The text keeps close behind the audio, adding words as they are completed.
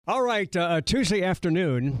All right, Tuesday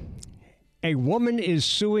afternoon, a woman is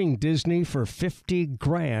suing Disney for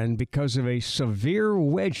 $50,000 because of a severe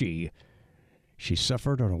wedgie she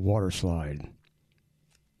suffered on a water slide.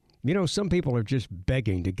 You know, some people are just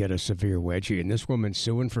begging to get a severe wedgie, and this woman's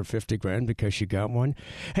suing for $50,000 because she got one.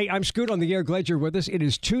 Hey, I'm Scoot on the air. Glad you're with us. It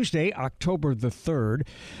is Tuesday, October the 3rd.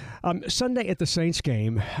 Sunday at the Saints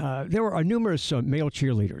game, there were numerous male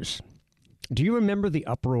cheerleaders. Do you remember the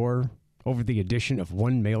uproar over the addition of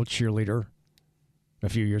one male cheerleader a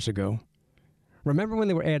few years ago? Remember when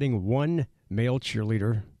they were adding one male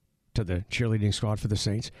cheerleader to the cheerleading squad for the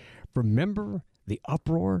Saints? Remember the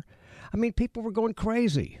uproar? I mean, people were going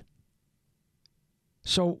crazy.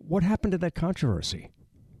 So what happened to that controversy?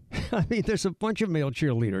 I mean, there's a bunch of male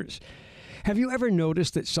cheerleaders. Have you ever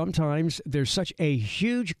noticed that sometimes there's such a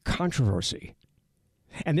huge controversy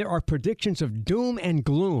and there are predictions of doom and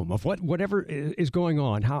gloom of whatever is going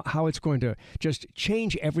on, how it's going to just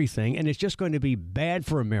change everything, and it's just going to be bad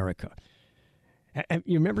for America?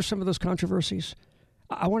 You remember some of those controversies?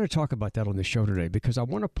 I want to talk about that on the show today because I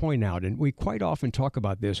want to point out, and we quite often talk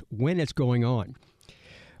about this when it's going on,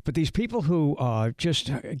 but these people who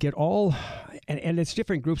just get all, and it's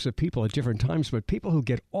different groups of people at different times, but people who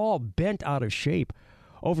get all bent out of shape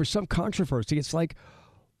over some controversy, it's like,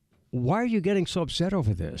 why are you getting so upset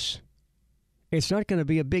over this? It's not going to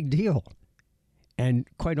be a big deal. And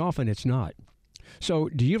quite often it's not. So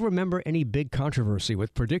do you remember any big controversy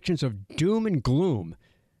with predictions of doom and gloom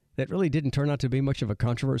that really didn't turn out to be much of a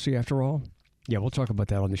controversy after all? Yeah, we'll talk about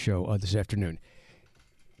that on the show this afternoon.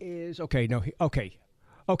 Okay,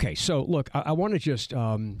 so look, I want to just,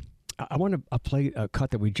 I want to play a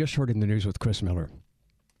cut that we just heard in the news with Chris Miller.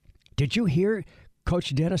 Did you hear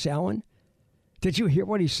Coach Dennis Allen? Did you hear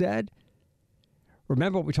what he said?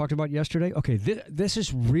 Remember what we talked about yesterday? Okay, this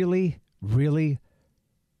is really, really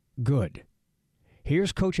good.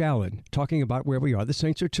 Here's Coach Allen talking about where we are. The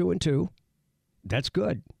Saints are 2-2. That's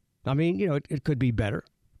good. I mean, you know, it could be better.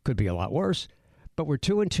 Could be a lot worse. But we're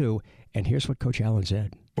 2-2, and here's what Coach Allen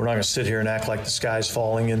said. We're not going to sit here and act like the sky's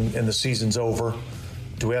falling and the season's over.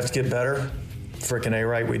 Do we have to get better? Frickin' A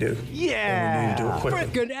right, we do. Yeah. And we need to do it quickly.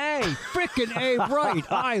 Frickin' A right.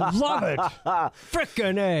 I love it.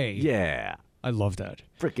 Frickin' A. Yeah. I love that.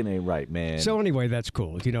 Frickin' A right, man. So anyway, that's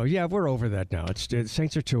cool. You know, yeah, we're over that now. The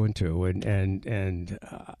Saints are 2-2, and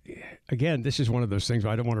again, this is one of those things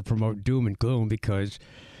where I don't want to promote doom and gloom because,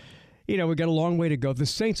 you know, we got a long way to go. The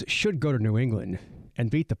Saints should go to New England and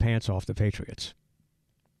beat the pants off the Patriots.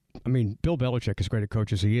 I mean, Bill Belichick, as great a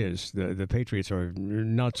coach as he is, the Patriots are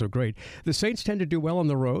not so great. The Saints tend to do well on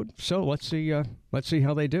the road, so let's see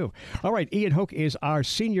how they do. All right, Ian Hoke is our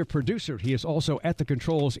senior producer. He is also at the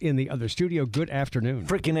controls in the other studio. Good afternoon.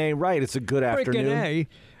 Frickin' A right. It's a good afternoon. Frickin' A.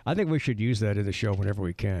 I think we should use that in the show whenever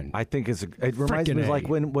we can. I think it reminds me of like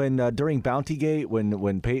when during Bountygate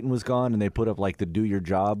when Peyton was gone and they put up like the "Do Your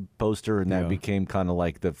Job" poster and that became kind of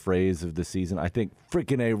like the phrase of the season. I think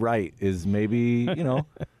 "Frickin' A right" is maybe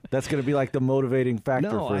that's going to be like the motivating factor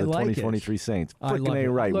for the 2023 Saints. Frickin' A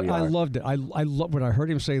right. Look, I loved it. I loved when I heard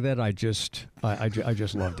him say that. I just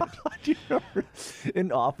loved it. Do you remember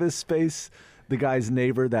in Office Space? The guy's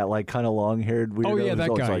neighbor, that like kind of long-haired weirdo. Oh yeah,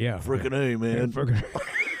 that guy. Like, yeah, frickin' A, man.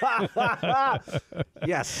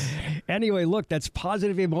 Yes. Anyway, look, that's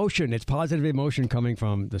positive emotion. It's positive emotion coming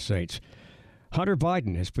from the Saints. Hunter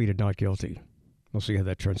Biden has pleaded not guilty. We'll see how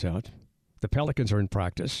that turns out. The Pelicans are in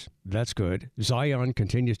practice. That's good. Zion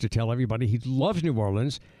continues to tell everybody he loves New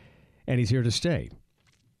Orleans, and he's here to stay.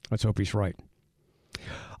 Let's hope he's right.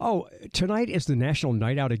 Oh, tonight is the National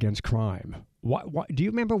Night Out Against Crime. Why, do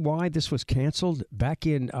you remember why this was canceled back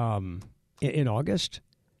in August?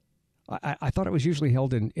 I thought it was usually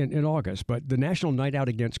held in August, but the National Night Out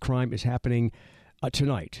Against Crime is happening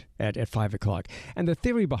tonight at 5 o'clock. And the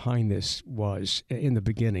theory behind this was, in the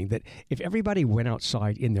beginning, that if everybody went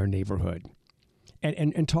outside in their neighborhood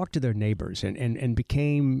and talked to their neighbors and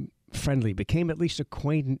became friendly, became at least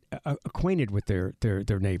acquainted with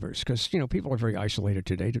their neighbors, because people are very isolated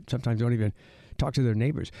today. Sometimes don't even talk to their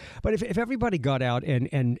neighbors. But if everybody got out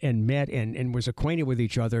and met and was acquainted with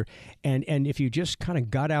each other, and if you just kind of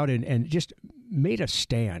got out and just made a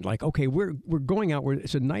stand, like, okay, we're going out,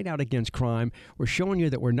 it's a night out against crime, we're showing you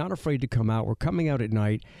that we're not afraid to come out, we're coming out at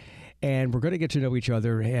night, and we're going to get to know each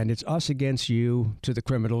other, and it's us against you to the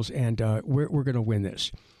criminals, and we're going to win this.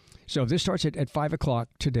 So this starts at 5 o'clock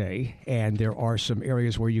today, and there are some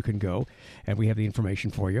areas where you can go, and we have the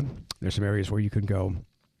information for you. There's some areas where you can go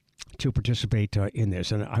to participate in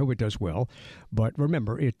this, and I hope it does well. But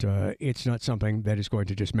remember, it's not something that is going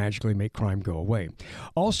to just magically make crime go away.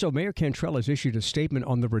 Also, Mayor Cantrell has issued a statement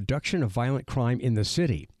on the reduction of violent crime in the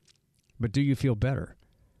city. But do you feel better?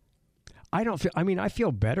 I don't feel. I mean, I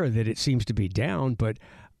feel better that it seems to be down, but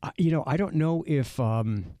I don't know if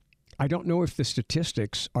the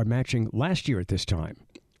statistics are matching last year at this time,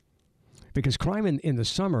 because crime in the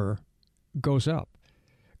summer goes up.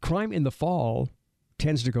 Crime in the fall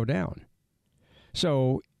tends to go down.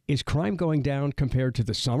 So is crime going down compared to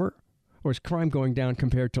the summer, or is crime going down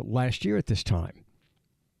compared to last year at this time?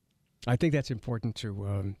 I think that's important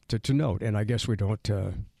to note, and I guess we don't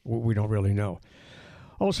really know.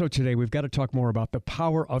 Also today, we've got to talk more about the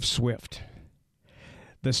power of Swift.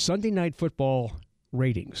 The Sunday Night Football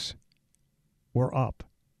ratings were up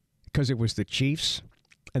because it was the Chiefs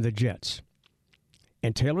and the Jets.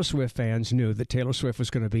 And Taylor Swift fans knew that Taylor Swift was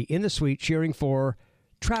going to be in the suite cheering for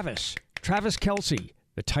Travis Kelce,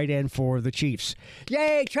 the tight end for the Chiefs.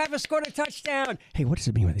 Yay, Travis scored a touchdown. Hey, what does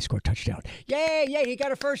it mean when they score a touchdown? Yay, he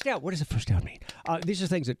got a first down. What does a first down mean? These are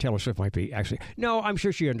things that Taylor Swift might be actually. No, I'm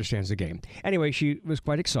sure she understands the game. Anyway, she was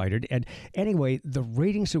quite excited. And anyway, the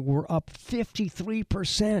ratings were up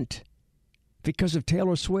 53% because of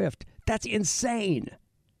Taylor Swift. That's insane.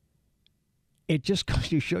 It just goes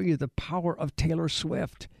to show you the power of Taylor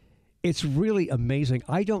Swift. It's really amazing.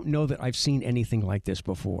 I don't know that I've seen anything like this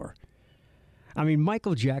before. I mean,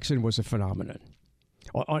 Michael Jackson was a phenomenon.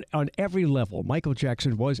 On every level, Michael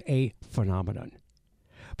Jackson was a phenomenon.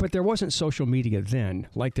 But there wasn't social media then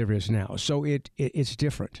like there is now, so it's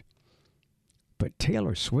different. But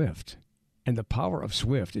Taylor Swift and the power of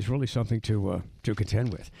Swift is really something to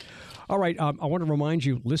contend with. All right, I want to remind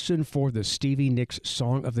you, listen for the Stevie Nicks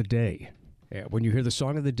Song of the Day. When you hear the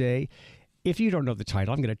Song of the Day, if you don't know the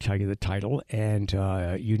title, I'm going to tell you the title, and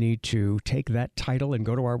you need to take that title and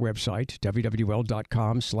go to our website,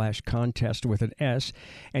 wwl.com/contest with an S,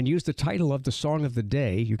 and use the title of the Song of the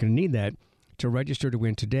Day. You're going to need that to register to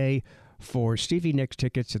win today for Stevie Nicks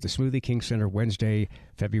tickets at the Smoothie King Center Wednesday,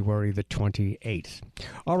 February the 28th.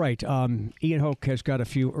 All right, Ian Hoke has got a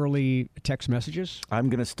few early text messages. I'm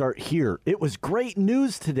going to start here. It was great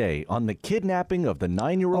news today on the kidnapping of the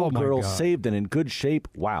 9-year-old girl saved and in good shape.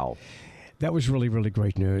 Wow. That was really, really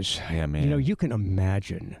great news. Yeah, man. You know, you can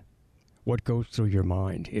imagine what goes through your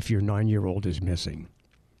mind if your 9-year-old is missing.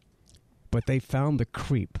 But they found the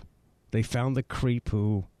creep. They found the creep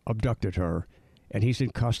who abducted her, and he's in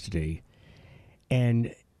custody.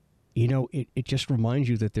 And, you know, it just reminds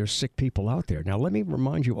you that there's sick people out there. Now, let me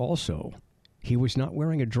remind you also, he was not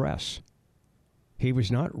wearing a dress. He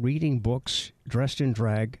was not reading books dressed in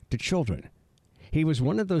drag to children. He was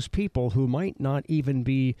one of those people who might not even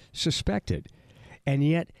be suspected. And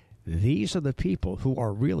yet, these are the people who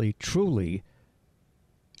are really, truly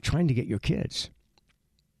trying to get your kids.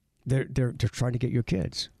 They're trying to get your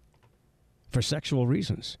kids for sexual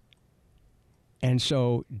reasons. And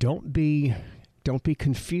so don't be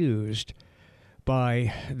confused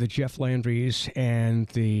by the Jeff Landrys and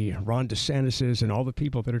the Ron DeSantis's and all the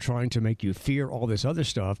people that are trying to make you fear all this other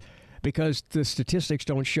stuff, because the statistics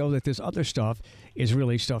don't show that this other stuff is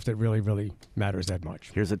really stuff that really, really matters that much.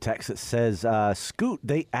 Here's a text that says, Scoot,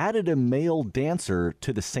 they added a male dancer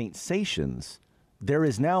to the Saints-sations. There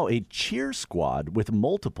is now a cheer squad with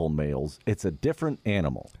multiple males. It's a different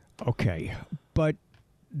animal. Okay, but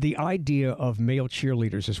the idea of male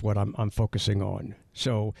cheerleaders is what I'm focusing on.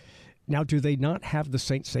 So now, do they not have the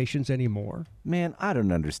Saints-sations anymore? Man, I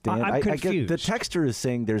don't understand. I'm confused. The texter is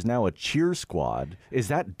saying there's now a cheer squad. Is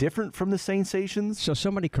that different from the Saints-sations? So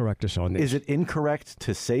somebody correct us on this. Is it incorrect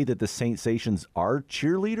to say that the Saints-sations are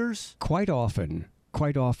cheerleaders? Quite often,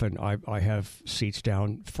 I have seats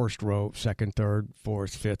down first row, second, third,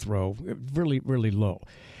 fourth, fifth row, really, really low.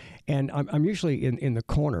 And I'm usually in the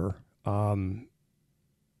corner,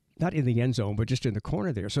 not in the end zone, but just in the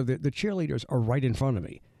corner there. So the cheerleaders are right in front of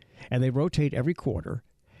me. And they rotate every quarter.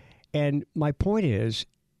 And my point is,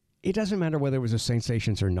 it doesn't matter whether it was a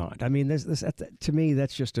Saints-sations or not. I mean, to me,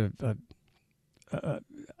 that's just a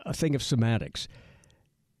thing of semantics.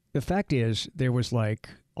 The fact is, there was like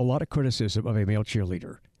a lot of criticism of a male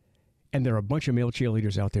cheerleader. And there are a bunch of male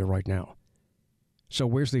cheerleaders out there right now. So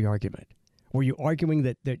where's the argument? Were you arguing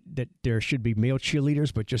that there should be male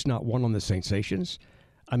cheerleaders, but just not one on the Saints-sations?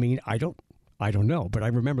 I mean, I don't know, but I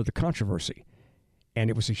remember the controversy. And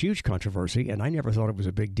it was a huge controversy, and I never thought it was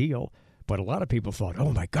a big deal. But a lot of people thought,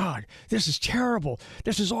 oh, my God, this is terrible.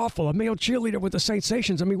 This is awful. A male cheerleader with the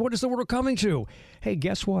Saints-sations. I mean, what is the world coming to? Hey,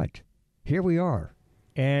 guess what? Here we are,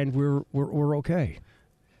 and we're okay.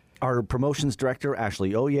 Our promotions director,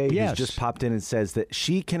 Ashley Oye, has just popped in and says that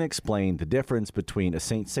she can explain the difference between a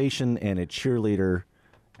Saints-sation and a cheerleader.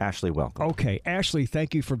 Ashley, welcome. Okay, Ashley,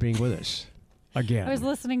 thank you for being with us. Again. I was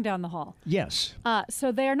listening down the hall. Yes.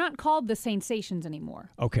 So they are not called the Saints-sations anymore.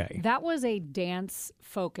 Okay. That was a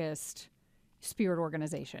dance-focused spirit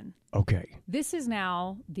organization. Okay. This is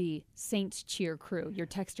now the Saints Cheer Crew. Your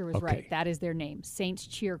texter was right. That is their name, Saints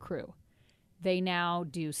Cheer Crew. They now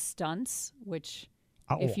do stunts, which,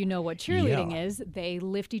 if you know what cheerleading is, they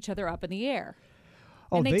lift each other up in the air.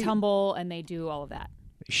 And they tumble and they do all of that.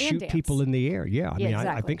 Shoot people in the air. Yeah. I mean,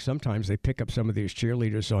 exactly. I think sometimes they pick up some of these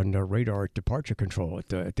cheerleaders on radar departure control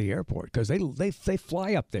at the airport because they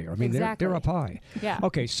fly up there. I mean, they're up high. Yeah.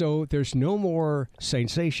 Okay, so there's no more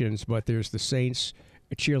Saints-ations, but there's the Saints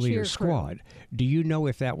cheerleader squad. Do you know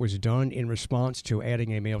if that was done in response to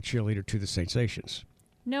adding a male cheerleader to the Saints-ations?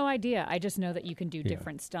 No idea. I just know that you can do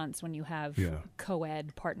different stunts when you have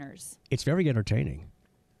co-ed partners. It's very entertaining.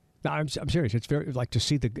 No, I'm serious. It's very to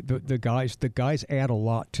see the guys. The guys add a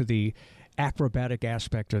lot to the acrobatic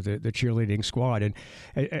aspect of the cheerleading squad, and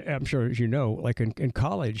I'm sure, as you know, like in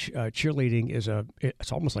college, cheerleading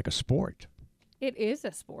it's almost like a sport. It is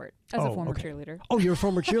a sport. As a former cheerleader. Oh, you're a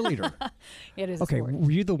former cheerleader. It is a sport. Okay, were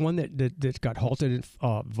you the one that got vaulted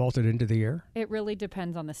into the air? It really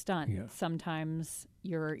depends on the stunt. Yeah. Sometimes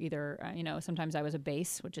you're either, sometimes I was a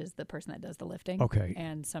base, which is the person that does the lifting. Okay.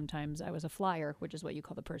 And sometimes I was a flyer, which is what you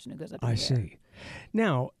call the person who goes up in the air. I see.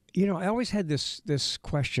 Now, I always had this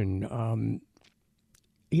question.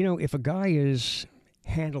 If a guy is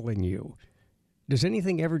handling you, does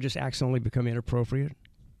anything ever just accidentally become inappropriate?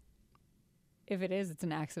 If it is, it's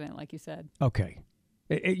an accident, like you said. Okay.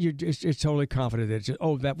 It's totally confident that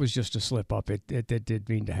that was just a slip up. It did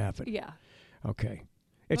mean to happen. Yeah. Okay.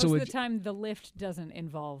 Most of the time, the lift doesn't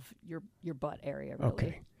involve your butt area, really.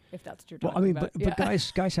 Okay. If that's what you're talking about. But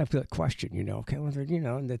guys have that question, okay,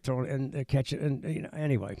 and they throw it and they catch it, and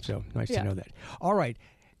anyway. So nice to know that. All right.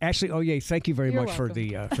 Ashley, thank you very much for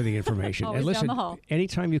the information. Always and listen, down the hall.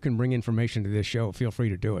 Anytime you can bring information to this show, feel free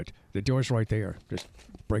to do it. The door's right there. Just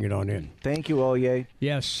bring it on in. Thank you, Oye.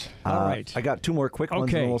 Yes. All right. I got two more quick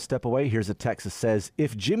ones and then we'll step away. Here's a text that says,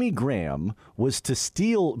 if Jimmy Graham was to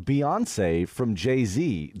steal Beyonce from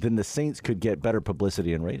Jay-Z, then the Saints could get better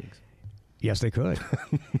publicity and ratings. Yes, they could.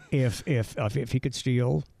 if he could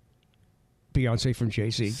steal Beyonce from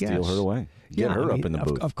Jay-Z, steal her away. Get her up in the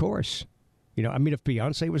booth. Of course. If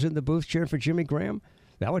Beyonce was in the booth cheering for Jimmy Graham,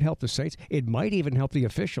 that would help the Saints. It might even help the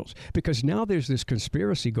officials, because now there's this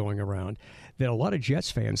conspiracy going around that a lot of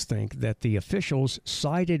Jets fans think that the officials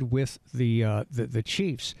sided with the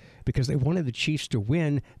Chiefs because they wanted the Chiefs to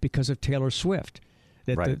win because of Taylor Swift.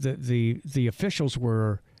 That the officials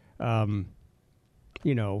were,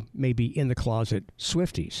 maybe in the closet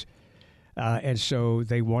Swifties, and so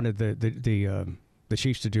they wanted the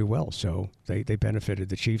Chiefs to do well, so they benefited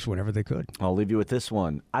the Chiefs whenever they could. I'll leave you with this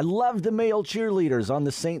one. I love the male cheerleaders on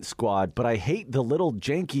the Saints squad, but I hate the little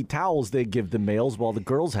janky towels they give the males while the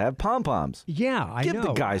girls have pom-poms. Yeah, I know. Give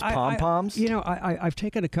the guys pom-poms. I've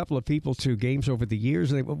taken a couple of people to games over the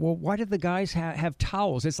years, and they well, why did the guys have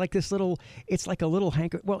towels? It's like this little, it's like a little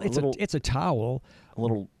hanker. Well, it's a towel. A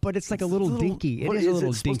little, but it's like a little dinky. It is a little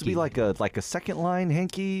dinky. Supposed to be like a second line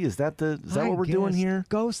hanky? Is that what we're doing here?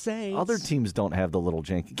 Go Saints. Other teams don't have the little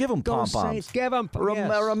janky. Give them pom poms. Give them or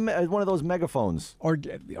one of those megaphones. Or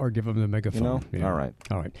give them the megaphone. Yeah. All right.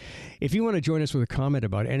 If you want to join us with a comment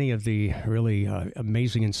about any of the really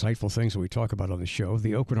amazing, insightful things that we talk about on the show,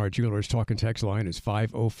 the Oakland Jewelers talk and text line is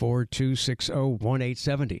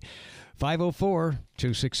 504-260-1870.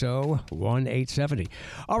 504-260-1870.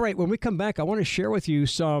 All right, when we come back, I want to share with you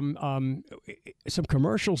some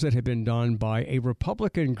commercials that have been done by a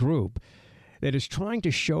Republican group that is trying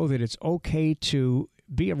to show that it's okay to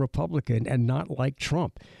be a Republican and not like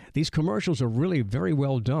Trump. These commercials are really very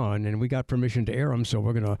well done, and we got permission to air them, so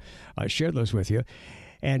we're going to share those with you.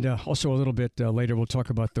 And also a little bit later, we'll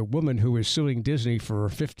talk about the woman who is suing Disney for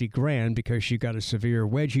 $50,000 because she got a severe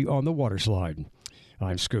wedgie on the water slide.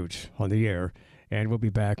 I'm Scoot on the air, and we'll be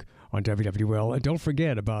back on WWL. And don't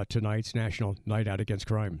forget about tonight's National Night Out Against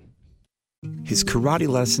Crime. His karate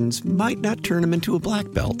lessons might not turn him into a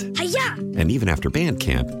black belt. Hi-ya! And even after band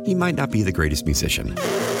camp, he might not be the greatest musician.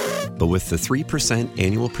 But with the 3%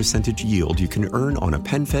 annual percentage yield you can earn on a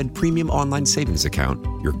PenFed premium online savings account,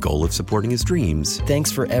 your goal of supporting his dreams...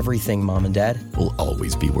 Thanks for everything, Mom and Dad. ...will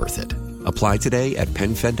always be worth it. Apply today at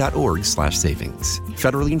PenFed.org/savings.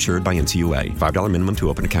 Federally insured by NCUA. $5 minimum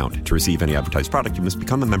to open account. To receive any advertised product, you must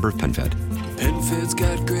become a member of PenFed. PenFed's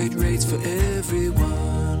got great rates for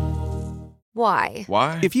everyone. Why?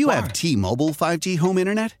 Why? If you have T-Mobile 5G home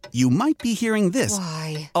internet, you might be hearing this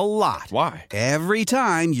Why? a lot. Why? Every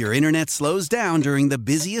time your internet slows down during the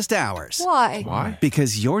busiest hours. Why? Why?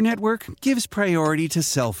 Because your network gives priority to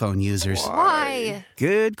cell phone users. Why?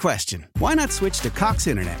 Good question. Why not switch to Cox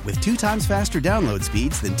Internet with 2 times faster download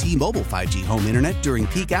speeds than T-Mobile 5G home internet during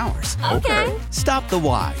peak hours? Okay. Stop the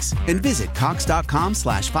whys and visit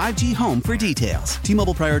cox.com/5G home for details.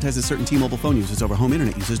 T-Mobile prioritizes certain T-Mobile phone users over home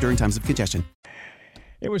internet users during times of congestion.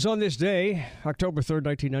 It was on this day, October 3rd,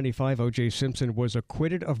 1995, O.J. Simpson was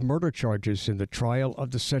acquitted of murder charges in the trial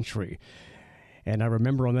of the century. And I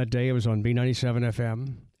remember on that day, it was on B97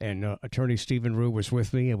 FM, and attorney Stephen Rue was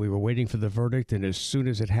with me, and we were waiting for the verdict. And as soon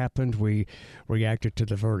as it happened, we reacted to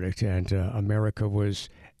the verdict, and America was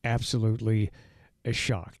absolutely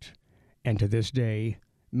shocked. And to this day,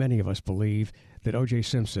 many of us believe that O.J.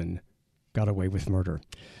 Simpson got away with murder.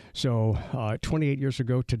 So 28 years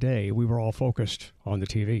ago today, we were all focused on the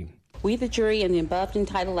TV. We, the jury, in the above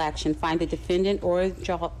entitled action, find the defendant,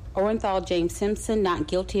 Orenthal James Simpson, not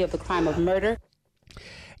guilty of the crime of murder.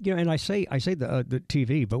 You know, and I say the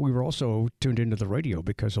TV, but we were also tuned into the radio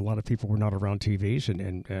because a lot of people were not around TVs.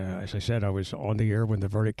 And as I said, I was on the air when the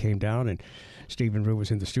verdict came down, and Stephen Rue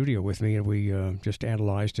was in the studio with me, and we just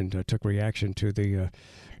analyzed and took reaction to the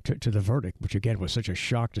verdict, which again was such a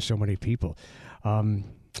shock to so many people. Ron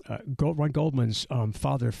Goldman's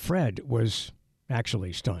father, Fred, was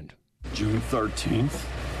actually stunned. June 13th,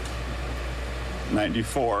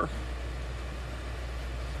 94.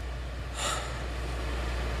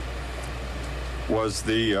 Was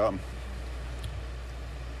the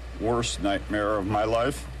worst nightmare of my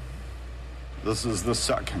life. This is the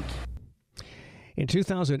second. In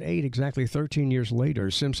 2008, exactly 13 years later,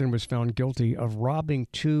 Simpson was found guilty of robbing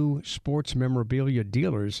 2 sports memorabilia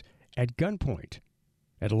dealers at gunpoint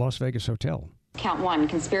at a Las Vegas hotel. Count 1,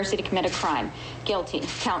 conspiracy to commit a crime, guilty.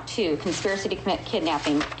 Count 2, conspiracy to commit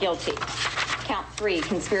kidnapping, guilty. Count 3,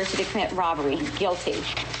 conspiracy to commit robbery, guilty.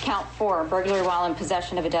 Count 4, burglary while in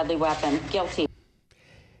possession of a deadly weapon, guilty.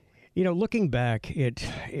 You know, looking back, it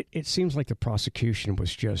seems like the prosecution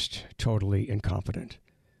was just totally incompetent.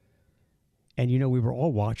 And, you know, we were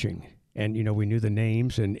all watching, and, you know, we knew the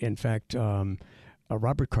names. And, in fact,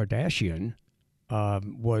 Robert Kardashian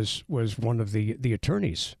was one of the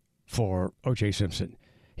attorneys for O.J. Simpson.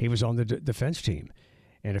 He was on the defense team.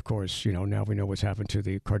 And, of course, you know, now we know what's happened to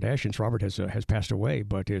the Kardashians. Robert has passed away,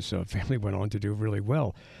 but his family went on to do really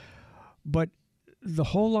well. But the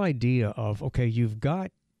whole idea of, okay, you've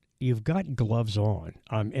got gloves on,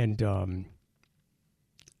 and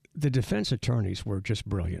the defense attorneys were just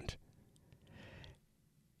brilliant.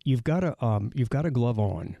 You've got a glove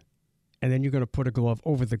on, and then you're going to put a glove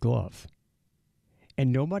over the glove.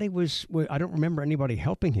 And nobody was, I don't remember anybody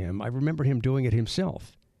helping him. I remember him doing it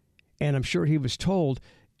himself. And I'm sure he was told,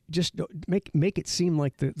 just make it seem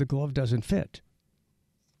like the glove doesn't fit.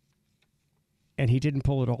 And he didn't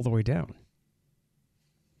pull it all the way down.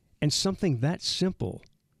 And something that simple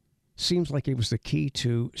seems like it was the key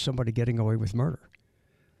to somebody getting away with murder.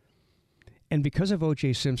 And because of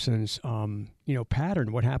O.J. Simpson's,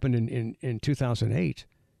 pattern, what happened in 2008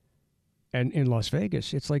 and in Las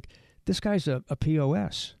Vegas, it's like this guy's a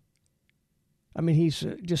POS. I mean, he's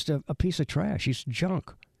just a piece of trash. He's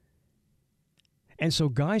junk. And so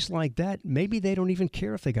guys like that, maybe they don't even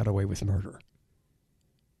care if they got away with murder.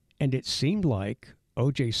 And it seemed like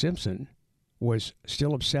O.J. Simpson was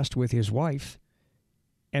still obsessed with his wife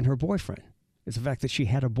and her boyfriend. It's the fact that she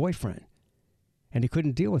had a boyfriend. And he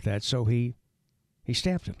couldn't deal with that, so he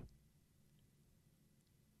stabbed him.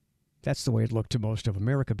 That's the way it looked to most of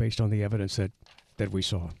America based on the evidence that we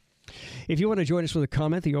saw. If you want to join us with a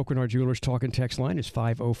comment, the Oak & Art Jewelers talk and text line is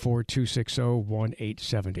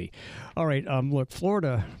 504-260-1870. All right, look,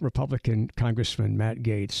 Florida Republican Congressman Matt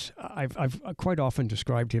Gaetz, I've quite often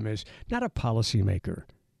described him as not a policymaker.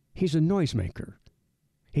 He's a noisemaker.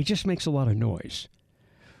 He just makes a lot of noise.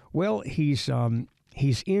 Well, he's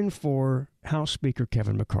in for House Speaker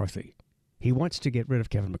Kevin McCarthy. He wants to get rid of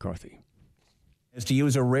Kevin McCarthy. Is to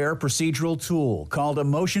use a rare procedural tool called a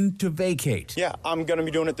motion to vacate. Yeah, I'm going to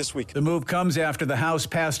be doing it this week. The move comes after the House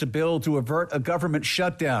passed a bill to avert a government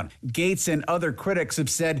shutdown. Gaetz and other critics have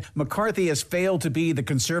said McCarthy has failed to be the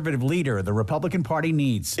conservative leader the Republican Party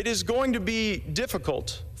needs. It is going to be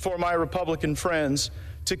difficult for my Republican friends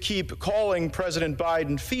to keep calling President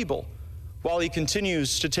Biden feeble while he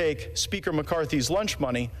continues to take Speaker McCarthy's lunch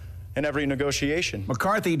money in every negotiation.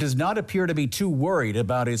 McCarthy does not appear to be too worried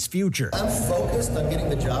about his future. I'm focused on getting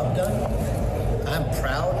the job done. I'm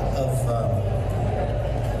proud of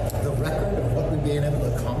the record of what we've been able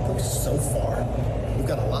to accomplish so far. We've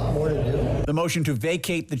got a lot more to do. The motion to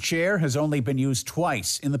vacate the chair has only been used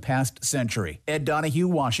twice in the past century. Ed Donahue,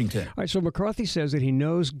 Washington. All right, so McCarthy says that he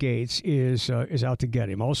knows Gaetz is out to get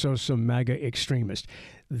him. Also, some MAGA extremists.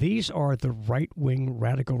 These are the right-wing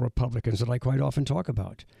radical Republicans that I quite often talk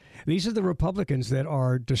about. These are the Republicans that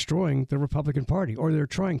are destroying the Republican Party, or they're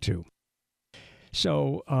trying to.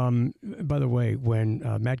 So, by the way, when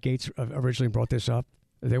Matt Gaetz originally brought this up,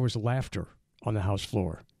 there was laughter on the House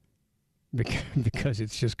floor because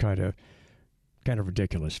it's just kind of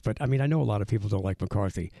ridiculous. But I mean, I know a lot of people don't like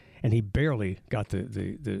McCarthy, and he barely got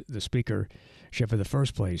the speakership in the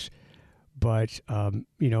first place. But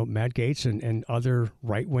Matt Gaetz and other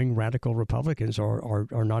right-wing radical Republicans are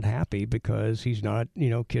not happy because he's not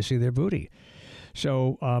kissing their booty.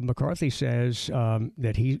 So McCarthy says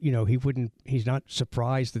that he's not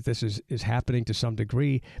surprised that this is happening to some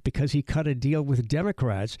degree because he cut a deal with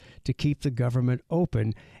Democrats to keep the government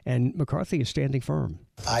open, and McCarthy is standing firm.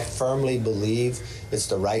 I firmly believe it's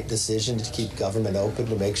the right decision to keep government open,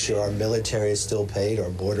 to make sure our military is still paid, our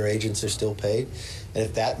border agents are still paid. And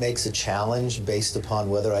if that makes a challenge based upon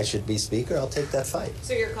whether I should be speaker, I'll take that fight.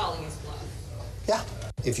 So you're calling his bluff? Yeah.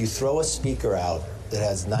 If you throw a speaker out that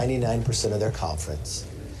has 99% of their conference,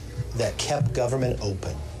 that kept government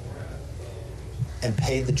open and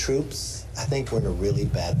paid the troops, I think we're in a really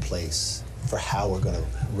bad place for how we're going to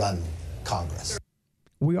run Congress.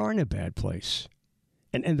 We are in a bad place,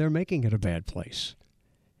 and they're making it a bad place.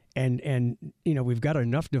 And we've got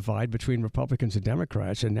enough divide between Republicans and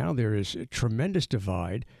Democrats, and now there is a tremendous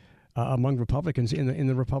divide among Republicans in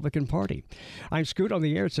the Republican Party. I'm Scoot on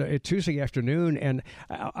the air. It's a Tuesday afternoon, and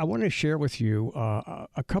I want to share with you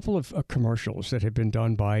a couple of commercials that have been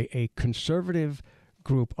done by a conservative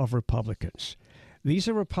group of Republicans. These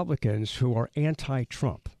are Republicans who are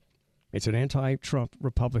anti-Trump. It's an anti-Trump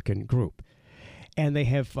Republican group. And they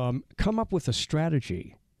have come up with a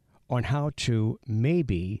strategy on how to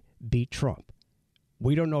maybe beat Trump.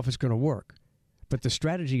 We don't know if it's going to work, but the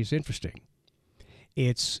strategy is interesting.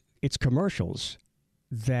 It's commercials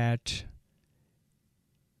that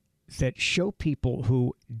show people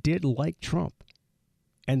who did like Trump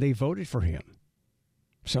and they voted for him.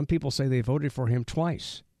 Some people say they voted for him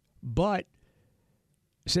twice. But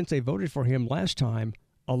since they voted for him last time,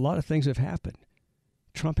 a lot of things have happened.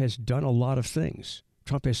 Trump has done a lot of things.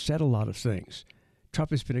 Trump has said a lot of things.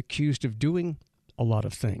 Trump has been accused of doing a lot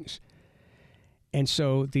of things. And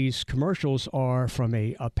so these commercials are from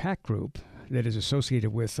a PAC group that is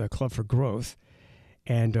associated with Club for Growth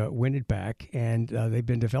and Win It Back. And they've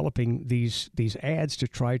been developing these ads to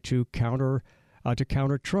try to counter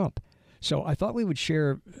Trump. So I thought we would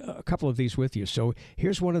share a couple of these with you. So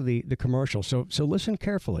here's one of the commercials. So listen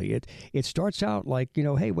carefully. It starts out like,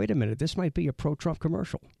 hey, wait a minute, this might be a pro-Trump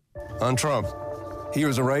commercial. On Trump, he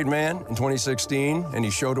was the right man in 2016, and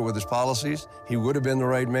he showed it with his policies. He would have been the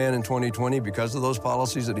right man in 2020 because of those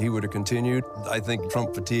policies that he would have continued. I think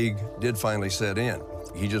Trump fatigue did finally set in.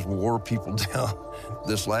 He just wore people down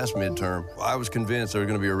this last midterm. I was convinced there was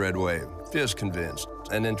going to be a red wave, just convinced.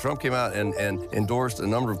 And then Trump came out and endorsed a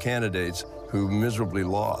number of candidates who miserably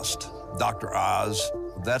lost. Dr. Oz,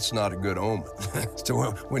 that's not a good omen.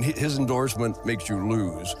 So when his endorsement makes you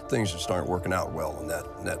lose, things just aren't working out well in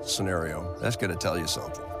that scenario. That's going to tell you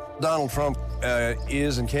something. Donald Trump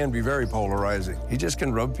is and can be very polarizing. He just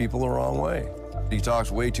can rub people the wrong way. He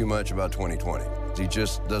talks way too much about 2020. He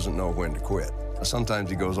just doesn't know when to quit. Sometimes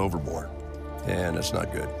he goes overboard, and it's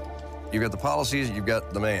not good. You've got the policies, you've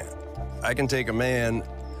got the man. I can take a man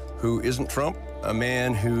who isn't Trump, a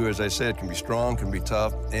man who, as I said, can be strong, can be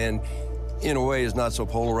tough, and in a way is not so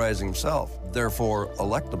polarizing himself, therefore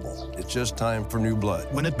electable. It's just time for new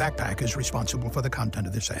blood. Win It Backpack is responsible for the content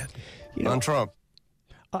of this ad. On Trump.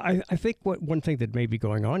 I think one thing that may be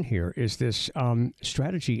going on here is this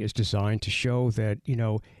strategy is designed to show that,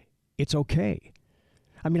 it's okay.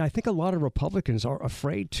 I mean, I think a lot of Republicans are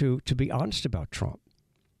afraid to be honest about Trump.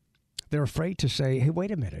 They're afraid to say, hey,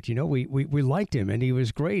 wait a minute, we liked him and he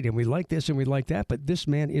was great and we like this and we like that, but this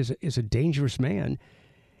man is a dangerous man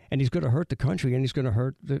and he's going to hurt the country and he's going to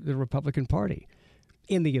hurt the Republican Party,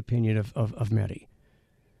 in the opinion of many.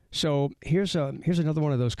 So here's another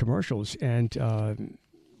one of those commercials. And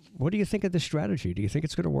what do you think of this strategy? Do you think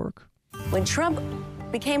it's going to work? When Trump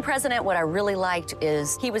became president, what I really liked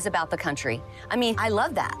is he was about the country. I mean, I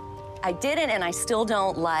love that. I didn't and I still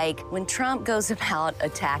don't like when Trump goes about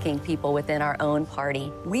attacking people within our own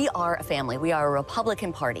party. We are a family. We are a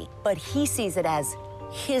Republican Party. But he sees it as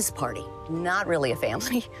his party, not really a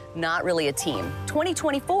family, not really a team.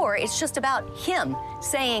 2024, it's just about him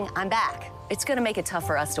saying, I'm back. It's going to make it tough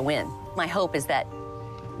for us to win. My hope is that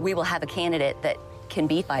we will have a candidate that can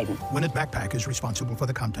beat Biden. Winnet Backpack is responsible for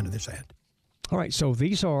the content of this ad. All right, so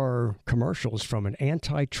these are commercials from an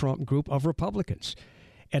anti-Trump group of Republicans.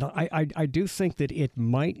 And I do think that it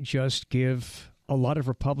might just give a lot of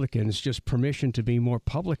Republicans just permission to be more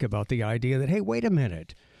public about the idea that, hey, wait a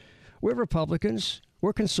minute. We're Republicans,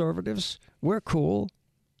 we're conservatives, we're cool,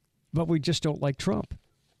 but we just don't like Trump,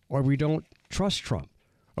 or we don't trust Trump,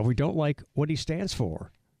 or we don't like what he stands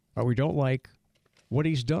for, or we don't like what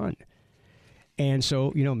he's done. And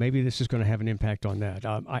so, maybe this is going to have an impact on that.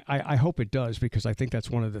 I hope it does, because I think that's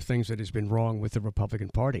one of the things that has been wrong with the Republican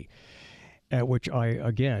Party, which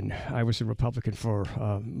I was a Republican for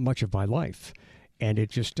much of my life. And it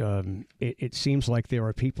just, it seems like there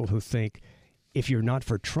are people who think if you're not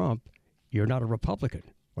for Trump, you're not a Republican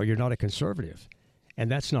or you're not a conservative. And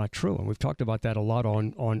that's not true. And we've talked about that a lot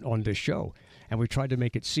on this show. And we tried to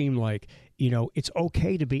make it seem like, it's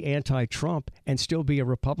okay to be anti-Trump and still be a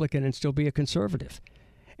Republican and still be a conservative.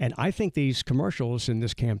 And I think these commercials in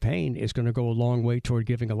this campaign is going to go a long way toward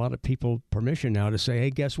giving a lot of people permission now to say, hey,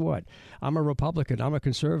 guess what? I'm a Republican. I'm a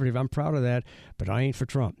conservative. I'm proud of that. But I ain't for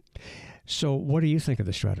Trump. So what do you think of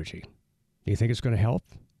the strategy? Do you think it's going to help?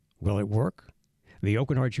 Will it work? The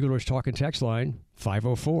Oakenhart Jewelers Talk and Text line,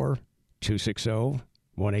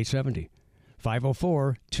 504-260-1870.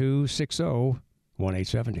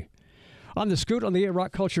 504-260-1870. On the Scoot on the Air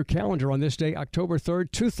Rock Culture calendar on this day, October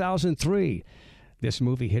 3rd, 2003. This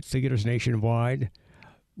movie hit theaters nationwide.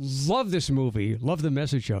 Love this movie. Love the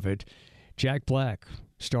message of it. Jack Black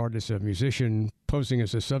starred as a musician, posing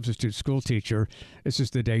as a substitute school teacher. This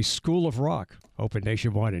is the day School of Rock opened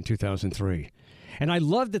nationwide in 2003. And I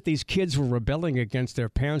love that these kids were rebelling against their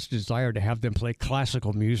parents' desire to have them play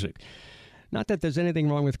classical music. Not that there's anything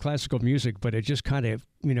wrong with classical music, but it just kind of,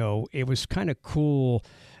 it was kind of cool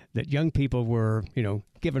that young people were,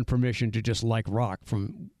 given permission to just like rock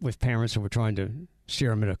with parents who were trying to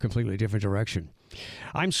steer them in a completely different direction.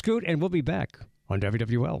 I'm Scoot, and we'll be back on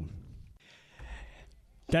WWL.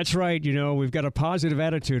 That's right. We've got a positive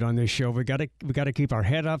attitude on this show. We got to keep our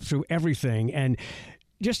head up through everything. And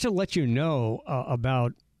just to let you know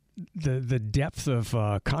about the depth of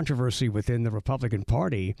controversy within the Republican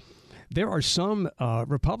Party, there are some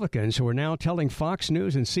Republicans who are now telling Fox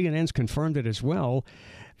News, and CNN's confirmed it as well,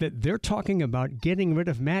 that they're talking about getting rid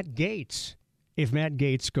of Matt Gaetz if Matt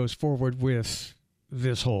Gaetz goes forward with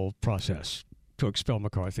this whole process to expel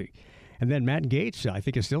McCarthy. And then Matt Gaetz, I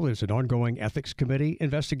think there's an ongoing ethics committee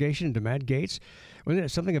investigation into Matt Gaetz. Wasn't it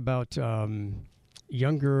something about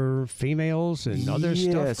younger females and other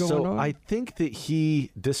stuff going on? I think that he,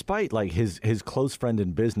 despite like his close friend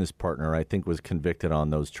and business partner, I think was convicted on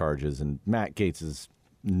those charges, and Matt Gaetz's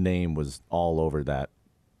name was all over that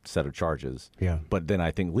set of charges. Yeah. But then I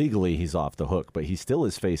think legally he's off the hook, but he still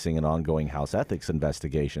is facing an ongoing House ethics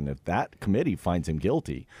investigation. If that committee finds him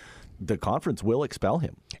guilty, the conference will expel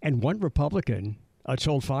him. And one Republican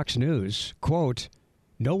told Fox News, quote,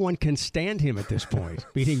 "No one can stand him at this point,"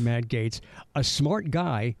 meaning Matt Gaetz, a smart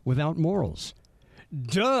guy without morals.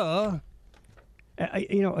 Duh.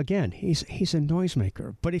 Again, he's a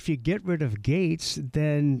noisemaker. But if you get rid of Gaetz,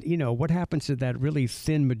 then, what happens to that really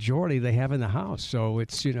thin majority they have in the House? So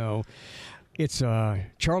it's, it's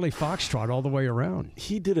Charlie Foxtrot all the way around.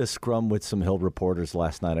 He did a scrum with some Hill reporters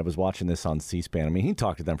last night. I was watching this on C-SPAN. I mean, he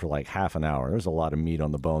talked to them for like half an hour. There's a lot of meat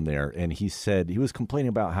on the bone there. And he said he was complaining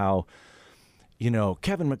about how,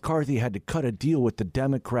 Kevin McCarthy had to cut a deal with the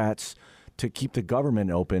Democrats to keep the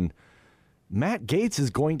government open. Matt Gaetz is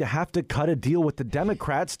going to have to cut a deal with the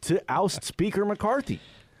Democrats to oust Speaker McCarthy.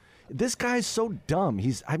 This guy's so dumb.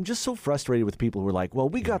 I'm just so frustrated with people who are like, well,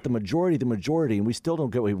 we got the majority, and we still don't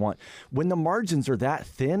get what we want. When the margins are that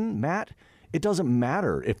thin, Matt, it doesn't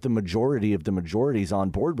matter if the majority of the majority is on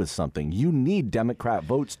board with something. You need Democrat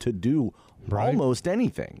votes to do almost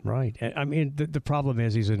anything. Right. I mean, the problem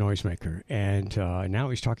is he's a noisemaker. And now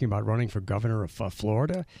he's talking about running for governor of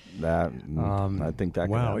Florida. I think that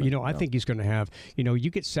wow. I think he's going to have, you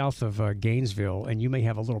get south of Gainesville, and you may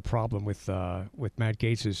have a little problem with Matt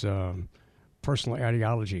Gaetz's personal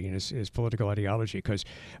ideology and his political ideology, because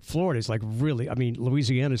Florida is like really,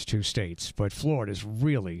 Louisiana's two states, but Florida is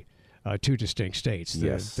really two distinct states,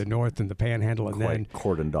 the North and the Panhandle, and then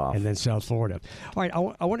cordoned off, and then South Florida. All right,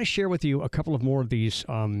 I want to share with you a couple of more of these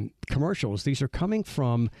commercials. These are coming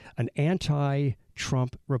from an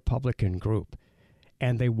anti-Trump Republican group,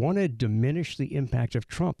 and they want to diminish the impact of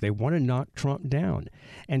Trump. They want to knock Trump down,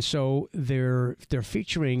 and so they're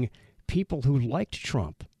featuring people who liked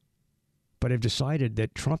Trump, but have decided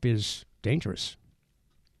that Trump is dangerous.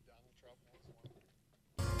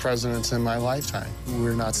 Presidents in my lifetime.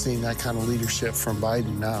 We're not seeing that kind of leadership from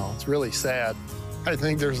Biden now. It's really sad. I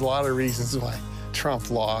think there's a lot of reasons why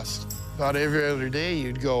Trump lost, about every other day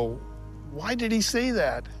you'd go, why did he say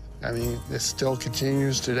that? I mean, this still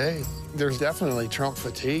continues today. There's definitely Trump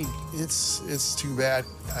fatigue. It's too bad.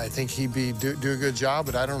 I think he'd do a good job,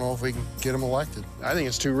 but I don't know if we can get him elected. I think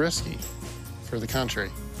it's too risky for the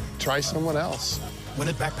country. Try someone else.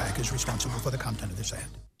 Winnet Backpack is responsible for the content of this ad.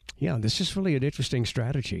 Yeah, this is really an interesting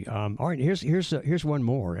strategy. All right, here's one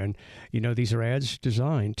more, and these are ads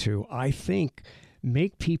designed to, I think,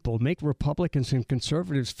 make Republicans and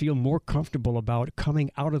conservatives feel more comfortable about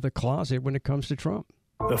coming out of the closet when it comes to Trump.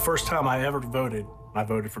 The first time I ever voted, I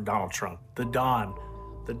voted for Donald Trump. The Don,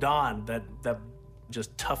 that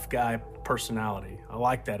just tough guy personality. I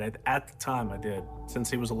like that. At the time I did.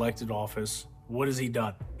 Since he was elected to office, what has he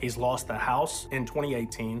done? He's lost the House in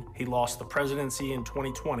 2018. He lost the presidency in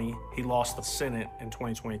 2020. He lost the Senate in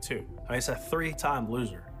 2022. I mean, he's a 3-time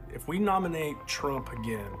loser. If we nominate Trump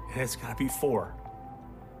again, and it's going to be 4,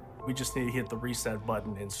 we just need to hit the reset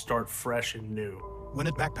button and start fresh and new.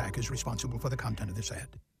 Winnet Backpack is responsible for the content of this ad.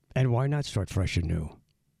 And why not start fresh and new?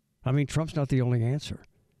 I mean, Trump's not the only answer.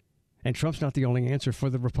 And Trump's not the only answer for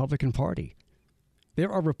the Republican Party. There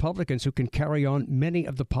are Republicans who can carry on many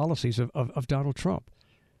of the policies of Donald Trump.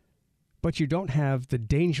 But you don't have the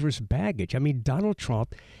dangerous baggage. I mean, Donald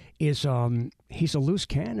Trump is he's a loose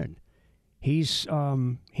cannon. He's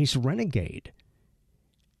a renegade.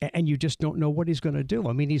 And you just don't know what he's going to do.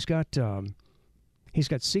 I mean, he's got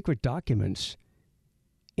secret documents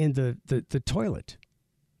in the toilet,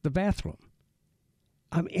 the bathroom.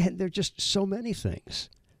 I mean, and there are just so many things.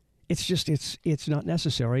 It's just, it's not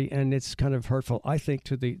necessary, and it's kind of hurtful, I think,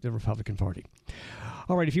 to the Republican Party.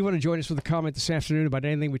 All right, if you want to join us with a comment this afternoon about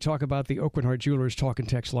anything we talk about, the Oakland Heart Jewelers talk and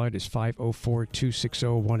text line is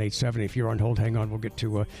 504-260-187. If you're on hold, hang on. We'll get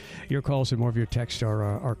to your calls, and more of your texts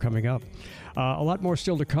are coming up. A lot more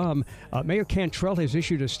still to come. Mayor Cantrell has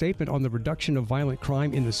issued a statement on the reduction of violent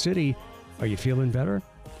crime in the city. Are you feeling better?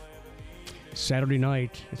 Saturday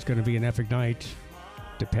night, it's going to be an epic night.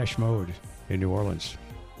 Depeche Mode in New Orleans.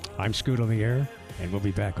 I'm Scoot on the air, and we'll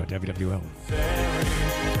be back on WWL.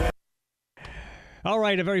 All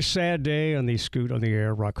right, a very sad day on the Scoot on the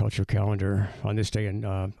Air rock culture calendar on this day. And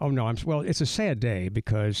it's a sad day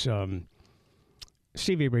because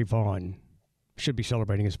Stevie Ray Vaughan should be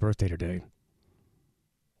celebrating his birthday today.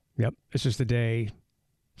 Yep, this is the day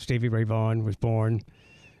Stevie Ray Vaughan was born.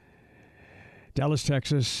 Dallas,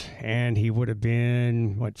 Texas, and he would have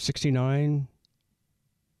been, 69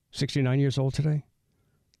 years old today?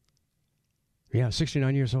 Yeah,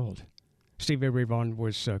 69 years old. Stevie Ray Vaughan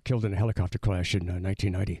was killed in a helicopter crash in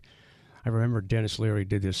 1990. I remember Dennis Leary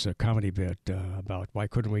did this comedy bit about why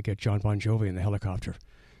couldn't we get John Bon Jovi in the helicopter?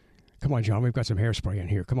 Come on, John, we've got some hairspray in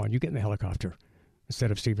here. Come on, you get in the helicopter instead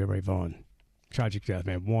of Stevie Ray Vaughan. Tragic death,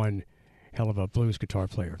 man. One hell of a blues guitar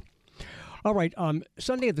player. All right,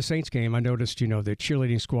 Sunday at the Saints game, I noticed, the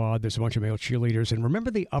cheerleading squad, there's a bunch of male cheerleaders. And remember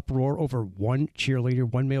the uproar over one male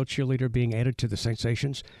cheerleader being added to the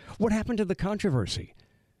Sensations? What happened to the controversy?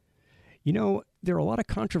 There are a lot of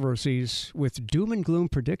controversies with doom and gloom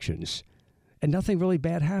predictions, and nothing really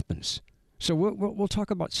bad happens. So we'll talk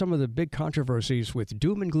about some of the big controversies with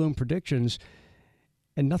doom and gloom predictions,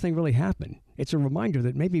 and nothing really happened. It's a reminder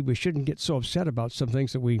that maybe we shouldn't get so upset about some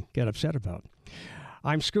things that we get upset about.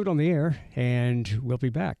 I'm Scoot on the air, and we'll be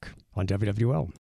back on WWL.